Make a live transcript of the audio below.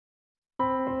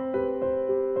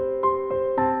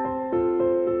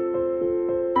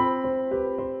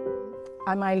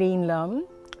I'm Eileen Lum,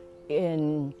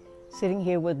 sitting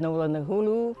here with Nola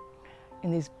Nahulu in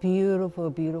this beautiful,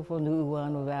 beautiful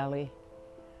Nu'uanu Valley.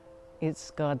 It's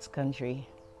God's country.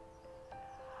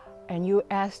 And you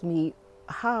asked me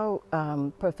how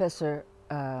Professor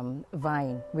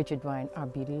Richard Vine, our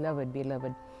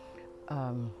beloved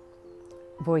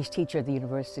voice teacher at the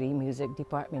University Music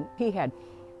Department, he had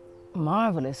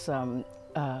marvelous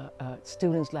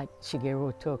students like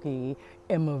Shigeru Toki,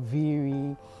 Emma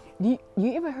Veary. You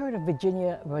ever heard of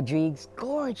Virginia Rodriguez?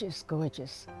 Gorgeous,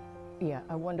 gorgeous. Yeah,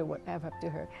 I wonder what happened to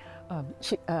her.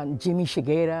 Jimmy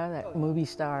Shigeta, that movie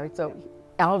star. So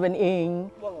Alvin Ng.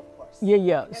 Well, of course. Yeah,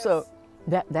 yeah. Yes. So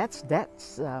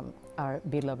that's our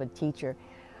beloved teacher.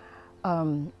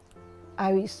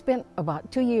 I spent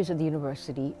about 2 years at the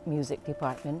University Music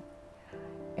Department,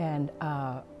 and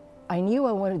I knew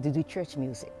I wanted to do church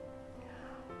music.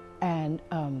 And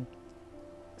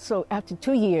so after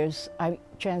 2 years, I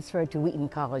transferred to Wheaton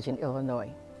College in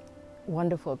Illinois.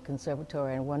 Wonderful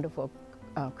conservatory and wonderful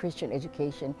Christian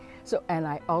education. So, and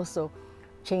I also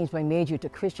changed my major to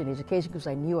Christian education because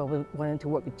I knew I wanted to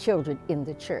work with children in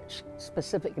the church,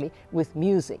 specifically with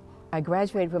music. I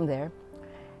graduated from there,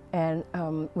 and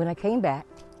when I came back,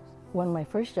 one of my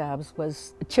first jobs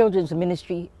was Children's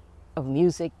Ministry of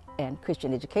Music and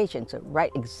Christian Education, so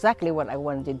right exactly what I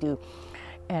wanted to do.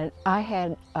 And I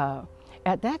had,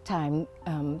 at that time,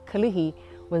 Kalihi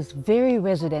was very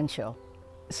residential.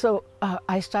 So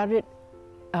I started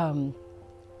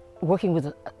working with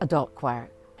an adult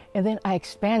choir. And then I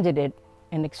expanded it,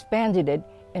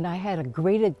 and I had a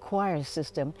graded choir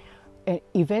system. And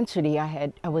eventually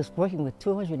I was working with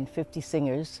 250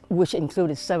 singers, which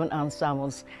included 7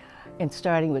 ensembles, and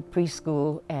starting with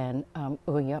preschool and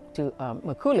going up to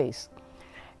makulis.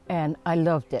 And I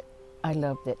loved it. I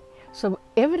loved it. So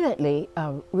evidently,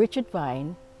 Richard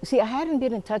Vine, see, I hadn't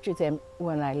been in touch with him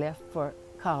when I left for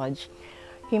college.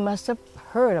 He must have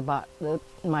heard about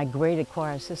my graded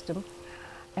choir system.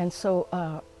 And so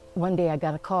one day I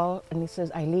got a call, and he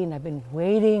says, Eileen, I've been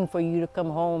waiting for you to come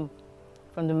home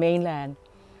from the mainland.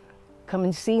 Come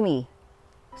and see me.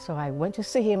 So I went to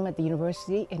see him at the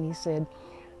university, and he said,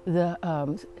 the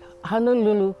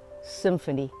Honolulu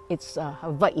Symphony, it's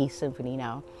Hawaii Symphony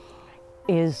now,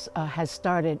 has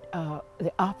started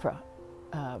the opera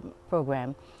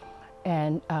program.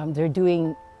 And they're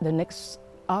doing, the next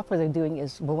opera they're doing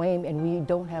is Bohème, and we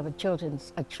don't have a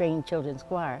trained children's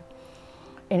choir.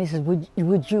 And he says,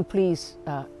 would you please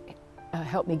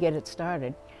help me get it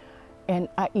started? And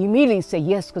I immediately say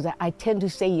yes, because I tend to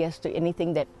say yes to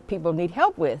anything that people need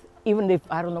help with, even if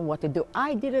I don't know what to do.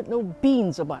 I didn't know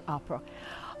beans about opera.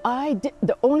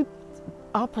 The only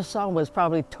opera song was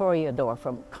probably Toreador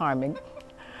from Carmen.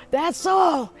 That's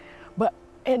all.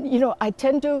 And you know, I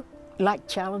tend to like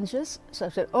challenges. So I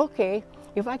said, okay,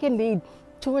 if I can lead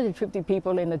 250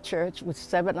 people in a church with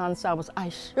 7 ensembles, I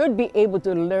should be able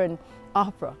to learn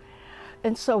opera.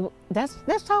 And so that's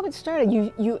how it started.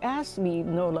 You asked me,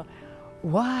 Nola,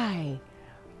 why?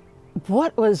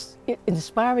 What was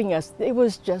inspiring us? It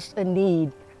was just a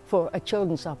need for a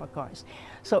children's opera course.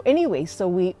 So anyway, so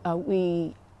we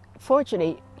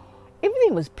fortunately,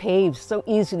 everything was paved so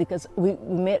easily because we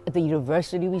met at the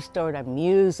university. We started our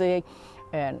music,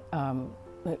 and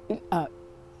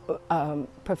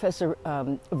Professor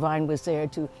Vine was there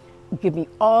to give me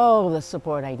all the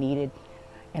support I needed,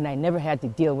 and I never had to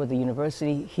deal with the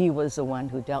university. He was the one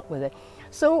who dealt with it.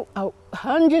 So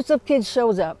hundreds of kids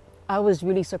showed up. I was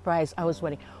really surprised. I was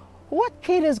wondering, what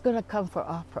kid is going to come for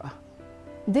opera?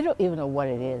 They don't even know what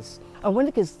it is. I want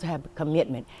the kids to have a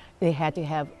commitment. They had to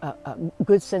have a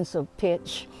good sense of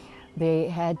pitch. They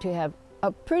had to have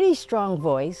a pretty strong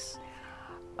voice.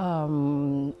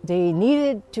 They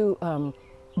needed to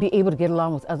be able to get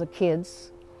along with other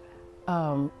kids.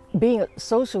 Being a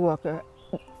social worker,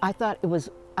 I thought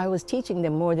I was teaching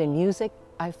them more than music.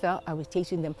 I felt I was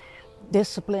teaching them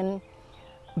discipline,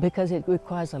 because it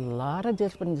requires a lot of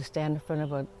discipline to stand in front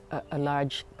of a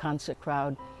large concert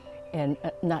crowd and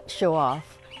not show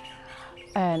off.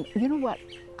 And you know what?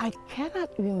 I cannot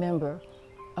remember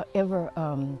ever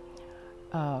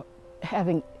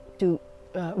having to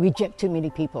reject too many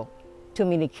people, too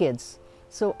many kids.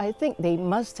 So I think they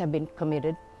must have been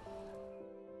committed.